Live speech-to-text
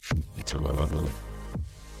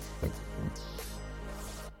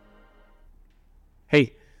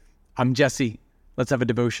Hey, I'm Jesse. Let's have a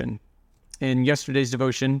devotion. In yesterday's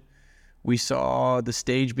devotion, we saw the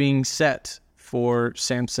stage being set for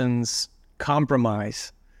Samson's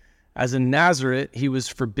compromise. As a Nazarite, he was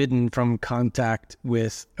forbidden from contact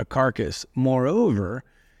with a carcass. Moreover,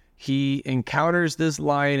 he encounters this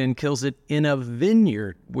lion and kills it in a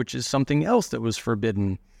vineyard, which is something else that was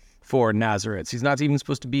forbidden for Nazarites. He's not even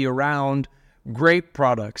supposed to be around grape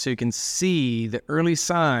products. So you can see the early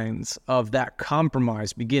signs of that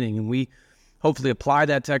compromise beginning. And we hopefully apply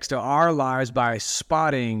that text to our lives by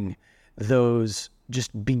spotting those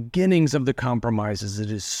just beginnings of the compromises.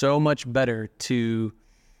 It is so much better to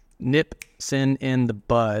nip sin in the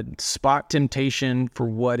bud, spot temptation for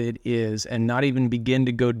what it is, and not even begin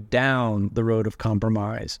to go down the road of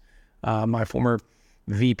compromise. My former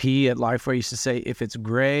VP at Lifeway used to say, if it's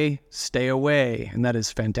gray, stay away. And that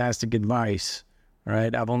is fantastic advice. All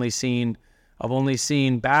right. I've only seen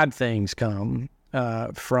bad things come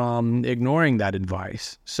from ignoring that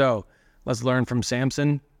advice. So let's learn from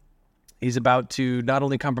Samson. He's about to not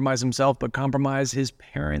only compromise himself, but compromise his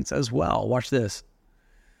parents as well. Watch this.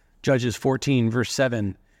 Judges 14, verse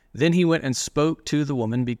 7. Then he went and spoke to the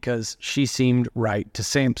woman because she seemed right to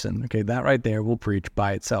Samson. Okay, that right there will preach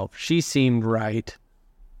by itself. She seemed right to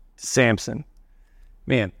Samson.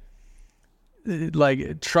 Man,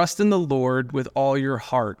 like, trust in the Lord with all your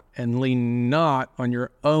heart and lean not on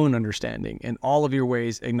your own understanding. In all of your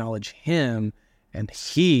ways, acknowledge him, and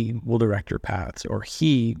he will direct your paths, or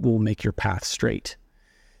he will make your path straight.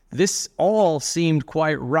 This all seemed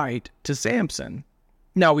quite right to Samson.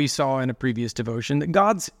 Now, we saw in a previous devotion that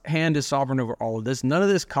God's hand is sovereign over all of this. None of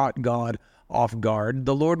this caught God off guard.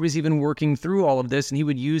 The Lord was even working through all of this, and he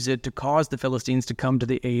would use it to cause the Philistines to come to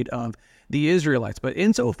the aid of the Israelites. But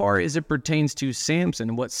insofar as it pertains to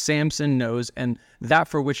Samson, what Samson knows, and that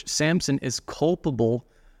for which Samson is culpable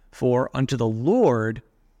for unto the Lord,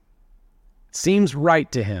 seems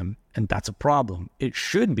right to him, and that's a problem. It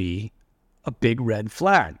should be a big red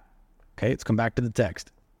flag. Okay, let's come back to the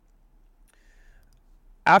text.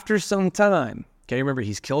 After some time, okay, remember,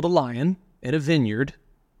 he's killed a lion in a vineyard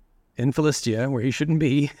in Philistia, where he shouldn't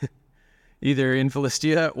be, either in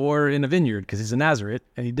Philistia or in a vineyard, because he's a Nazarite,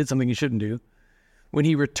 and he did something he shouldn't do. When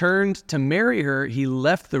he returned to marry her, he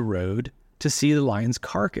left the road to see the lion's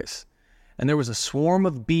carcass, and there was a swarm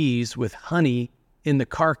of bees with honey in the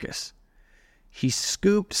carcass. He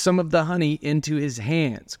scooped some of the honey into his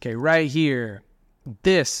hands. Okay, right here,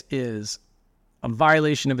 this is a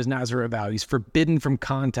violation of his Nazarite vow. He's forbidden from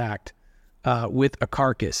contact with a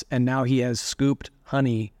carcass, and now he has scooped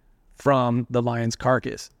honey from the lion's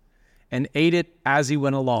carcass and ate it as he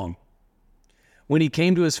went along. When he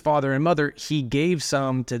came to his father and mother, he gave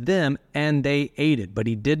some to them, and they ate it, but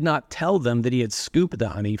he did not tell them that he had scooped the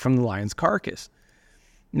honey from the lion's carcass.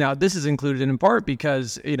 Now, this is included in part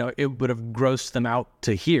because, it would have grossed them out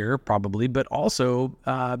to hear, probably, but also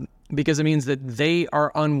because it means that they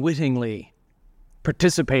are unwittingly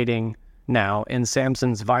participating now in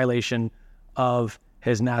Samson's violation of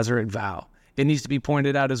his Nazarite vow. It needs to be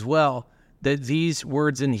pointed out as well that these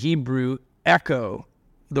words in Hebrew echo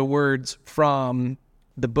the words from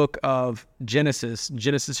the book of Genesis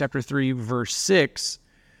chapter 3, verse 6.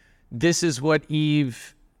 This is what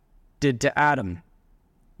Eve did to Adam,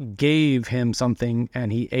 gave him something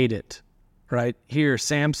and he ate it. Right here,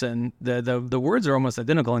 Samson, the words are almost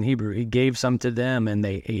identical in Hebrew. He gave some to them and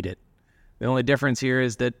they ate it. The only difference here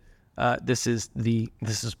is that this is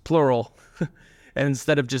plural, and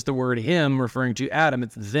instead of just the word him referring to Adam,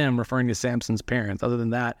 it's them referring to Samson's parents. Other than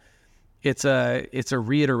that, it's a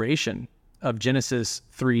reiteration of Genesis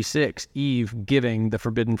 3:6, Eve giving the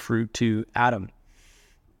forbidden fruit to Adam.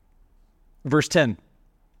 Verse 10,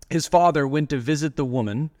 his father went to visit the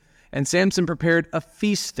woman, and Samson prepared a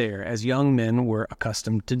feast there, as young men were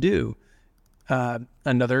accustomed to do.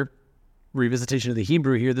 Another revisitation of the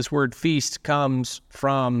Hebrew here. This word feast comes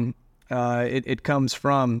from it comes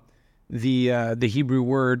from the Hebrew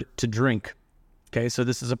word to drink. Okay, so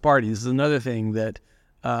this is a party. This is another thing that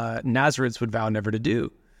Nazarites would vow never to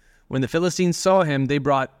do. When the Philistines saw him, they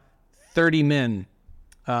brought 30 men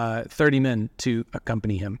to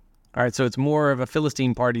accompany him. All right, so it's more of a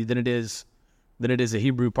Philistine party than it is a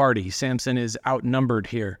Hebrew party. Samson is outnumbered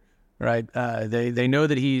here, right? They know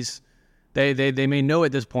that they may know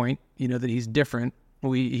at this point, that he's different.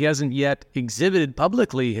 He hasn't yet exhibited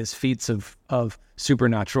publicly his feats of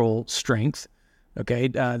supernatural strength. Okay,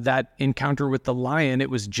 that encounter with the lion, it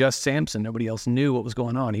was just Samson. Nobody else knew what was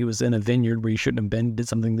going on. He was in a vineyard where he shouldn't have been, did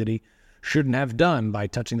something that he shouldn't have done by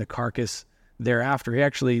touching the carcass thereafter. He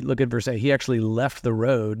actually, look at verse 8, he actually left the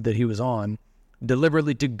road that he was on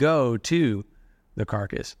deliberately to go to the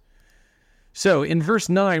carcass. So in verse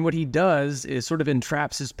 9, what he does is sort of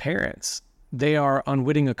entraps his parents. They are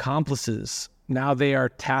unwitting accomplices. Now they are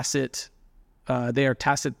tacit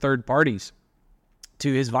third parties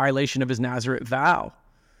to his violation of his Nazarite vow.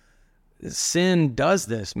 Sin does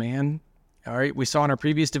this, man. All right, we saw in our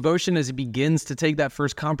previous devotion as he begins to take that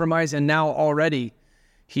first compromise, and now already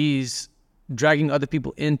he's dragging other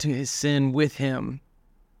people into his sin with him.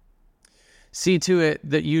 See to it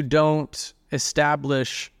that you don't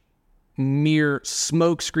establish mere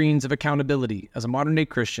smoke screens of accountability. As a modern-day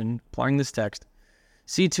Christian, applying this text,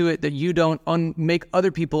 see to it that you don't make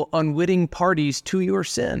other people unwitting parties to your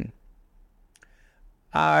sin.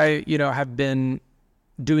 I, have been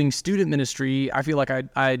doing student ministry. I feel like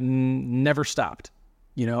I never stopped.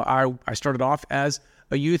 I started off as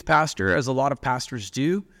a youth pastor, as a lot of pastors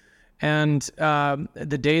do. And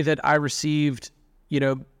the day that I received,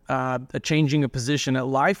 a changing of position at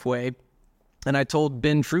Lifeway, and I told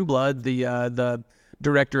Ben Trueblood, the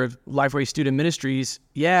director of Lifeway Student Ministries,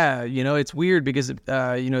 it's weird because,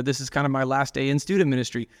 this is kind of my last day in student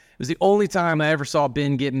ministry. It was the only time I ever saw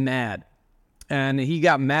Ben get mad. And he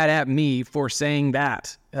got mad at me for saying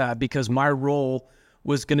that because my role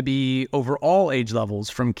was going to be over all age levels,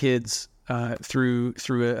 from kids through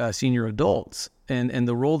senior adults, and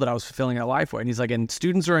the role that I was fulfilling at Lifeway. And he's like, and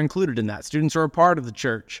students are included in that. Students are a part of the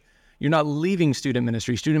church. You're not leaving student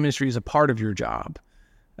ministry. Student ministry is a part of your job.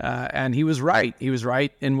 And he was right. He was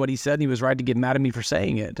right in what he said, and he was right to get mad at me for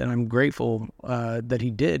saying it. And I'm grateful that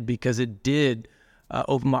he did, because it did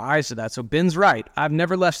open my eyes to that. So Ben's right. I've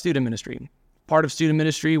never left student ministry. Part of student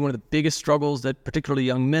ministry, one of the biggest struggles that particularly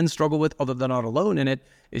young men struggle with, although they're not alone in it,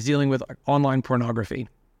 is dealing with online pornography.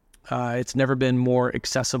 It's never been more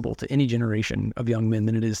accessible to any generation of young men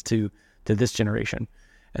than it is to this generation.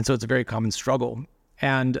 And so it's a very common struggle.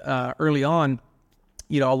 And early on,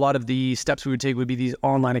 a lot of the steps we would take would be these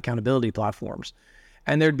online accountability platforms.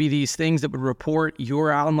 And there'd be these things that would report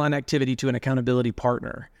your online activity to an accountability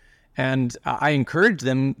partner. And I encouraged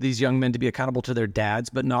these young men, to be accountable to their dads,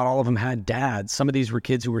 but not all of them had dads. Some of these were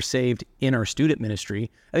kids who were saved in our student ministry.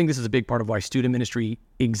 I think this is a big part of why student ministry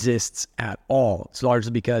exists at all. It's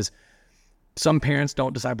largely because some parents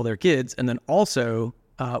don't disciple their kids. And then also,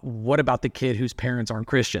 what about the kid whose parents aren't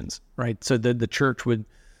Christians, right? So the church would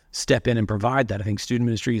step in and provide that. I think student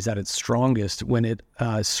ministry is at its strongest when it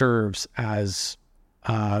serves as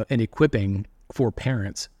an equipping for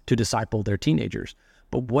parents to disciple their teenagers.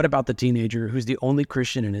 But what about the teenager who's the only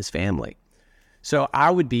Christian in his family? So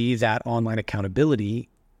I would be that online accountability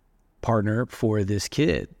partner for this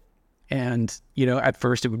kid. And, at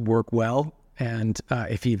first it would work well. And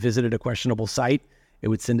if he visited a questionable site, it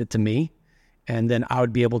would send it to me. And then I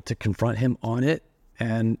would be able to confront him on it.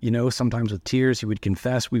 And, sometimes with tears, he would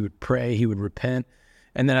confess, we would pray, he would repent.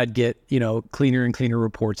 And then I'd get, cleaner and cleaner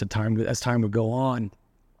reports as time would go on.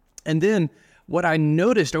 And then what I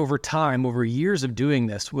noticed over time, over years of doing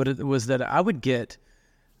this, was that I would get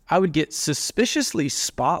suspiciously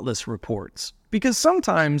spotless reports, because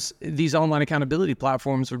sometimes these online accountability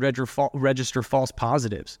platforms would register false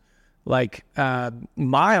positives. Like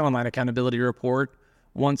my online accountability report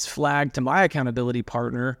once flagged to my accountability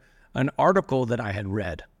partner an article that I had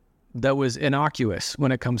read that was innocuous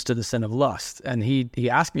when it comes to the sin of lust. And he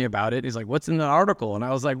asked me about it. He's like, what's in the article? And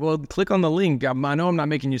I was like, well, click on the link. I know I'm not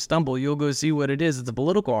making you stumble. You'll go see what it is. It's a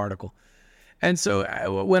political article. And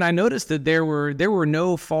so when I noticed that there were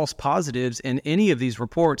no false positives in any of these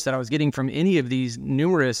reports that I was getting from any of these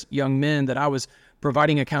numerous young men that I was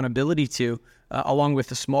providing accountability to, along with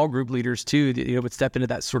the small group leaders too, that would step into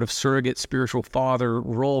that sort of surrogate spiritual father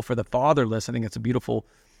role for the fatherless. I think it's a beautiful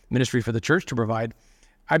ministry for the church to provide.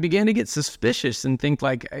 I began to get suspicious and think,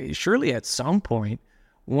 like, surely at some point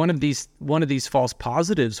one of these false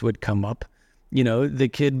positives would come up. The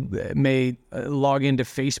kid may log into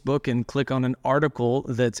Facebook and click on an article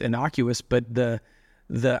that's innocuous, but the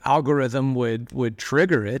algorithm would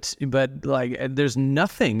trigger it. But like, there's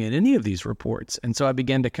nothing in any of these reports. And so I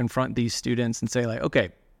began to confront these students and say, like, okay,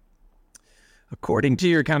 according to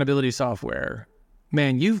your accountability software,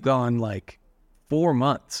 man, you've gone like 4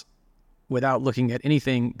 months without looking at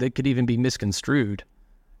anything that could even be misconstrued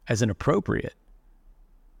as inappropriate.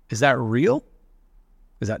 Is that real?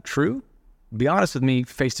 Is that true? Be honest with me,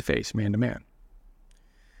 face to face, man to man.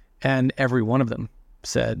 And every one of them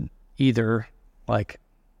said either like,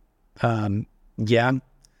 I've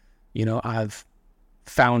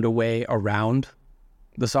found a way around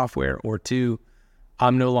the software, or 2,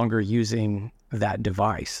 I'm no longer using that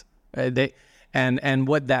device. And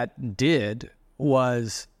what that did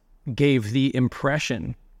was gave the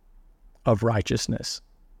impression of righteousness.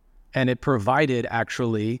 And it provided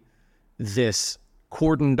actually this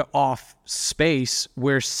cordoned off space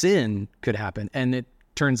where sin could happen. And it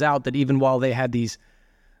turns out that even while they had these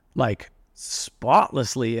like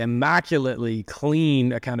spotlessly, immaculately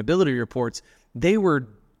clean accountability reports, they were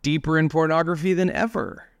deeper in pornography than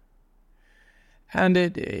ever. And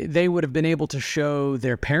they would have been able to show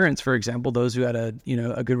their parents, for example, those who had a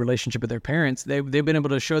good relationship with their parents, they've been able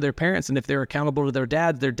to show their parents, and if they're accountable to their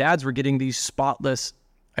dads were getting these spotless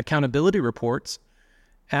accountability reports,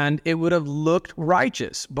 and it would have looked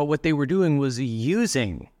righteous. But what they were doing was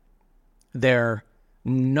using their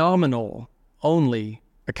nominal only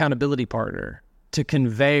accountability partner to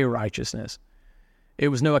convey righteousness. It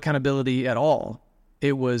was no accountability at all.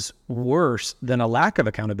 It was worse than a lack of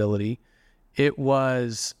accountability. It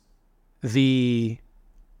was the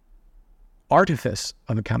artifice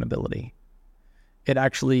of accountability. It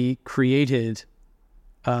actually created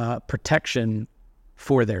protection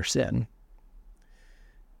for their sin.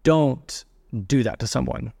 Don't do that to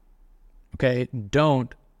someone, okay?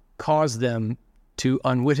 Don't cause them to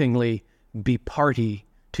unwittingly be party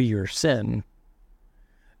to your sin.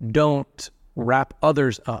 Don't wrap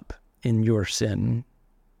others up in your sin.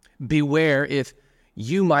 Beware if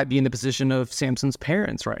you might be in the position of Samson's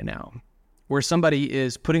parents right now, where somebody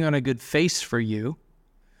is putting on a good face for you,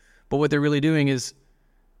 but what they're really doing is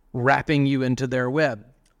wrapping you into their web.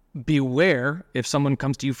 Beware if someone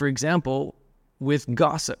comes to you, for example, with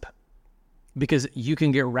gossip, because you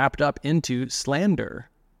can get wrapped up into slander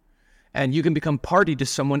and you can become party to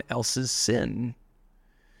someone else's sin.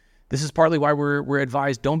 This is partly why we're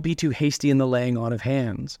advised, don't be too hasty in the laying on of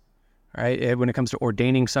hands. Right? When it comes to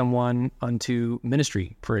ordaining someone unto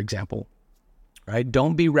ministry, for example, right?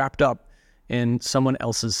 Don't be wrapped up in someone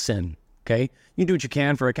else's sin, okay? You do what you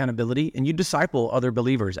can for accountability, and you disciple other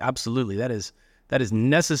believers. Absolutely. That is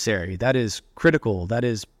necessary. That is critical. That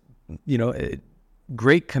is,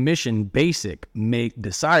 Great Commission, basic, make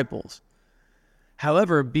disciples.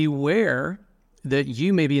 However, beware that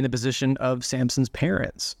you may be in the position of Samson's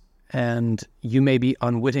parents, and you may be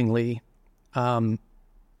unwittingly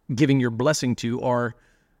giving your blessing to, or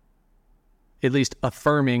at least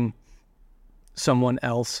affirming someone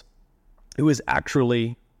else who is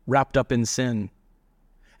actually wrapped up in sin,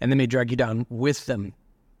 and they may drag you down with them.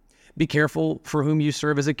 Be careful for whom you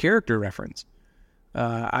serve as a character reference.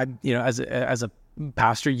 As a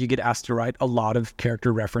pastor, you get asked to write a lot of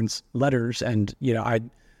character reference letters, and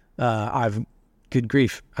I've good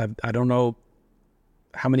grief, I don't know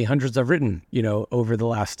how many hundreds I've written, over the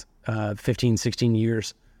last 15, 16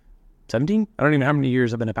 years. 17? I don't even know how many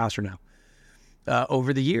years I've been a pastor now.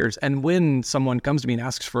 Over the years. And when someone comes to me and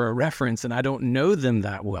asks for a reference and I don't know them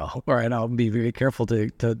that well, all right, I'll be very careful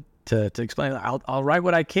to explain. I'll write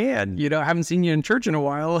what I can. I haven't seen you in church in a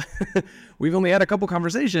while. We've only had a couple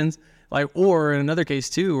conversations. Or in another case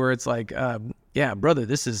too, where it's like, brother,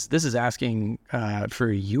 this is asking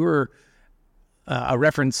for your a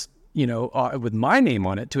reference, with my name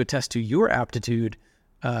on it to attest to your aptitude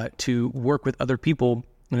to work with other people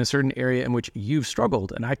in a certain area in which you've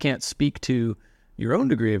struggled. And I can't speak to your own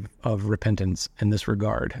degree of repentance in this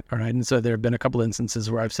regard. All right. And so there have been a couple instances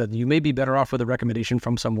where I've said, you may be better off with a recommendation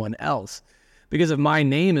from someone else, because if my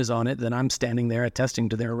name is on it, then I'm standing there attesting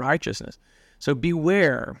to their righteousness. So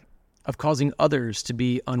beware of causing others to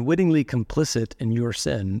be unwittingly complicit in your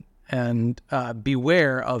sin, and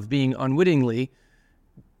beware of being unwittingly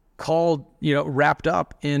called, wrapped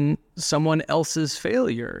up in someone else's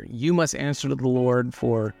failure. You must answer to the Lord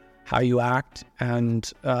for how you act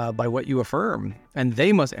and by what you affirm. And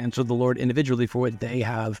they must answer the Lord individually for what they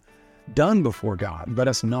have done before God. Let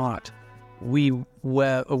us not weave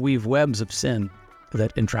webs of sin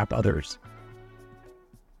that entrap others.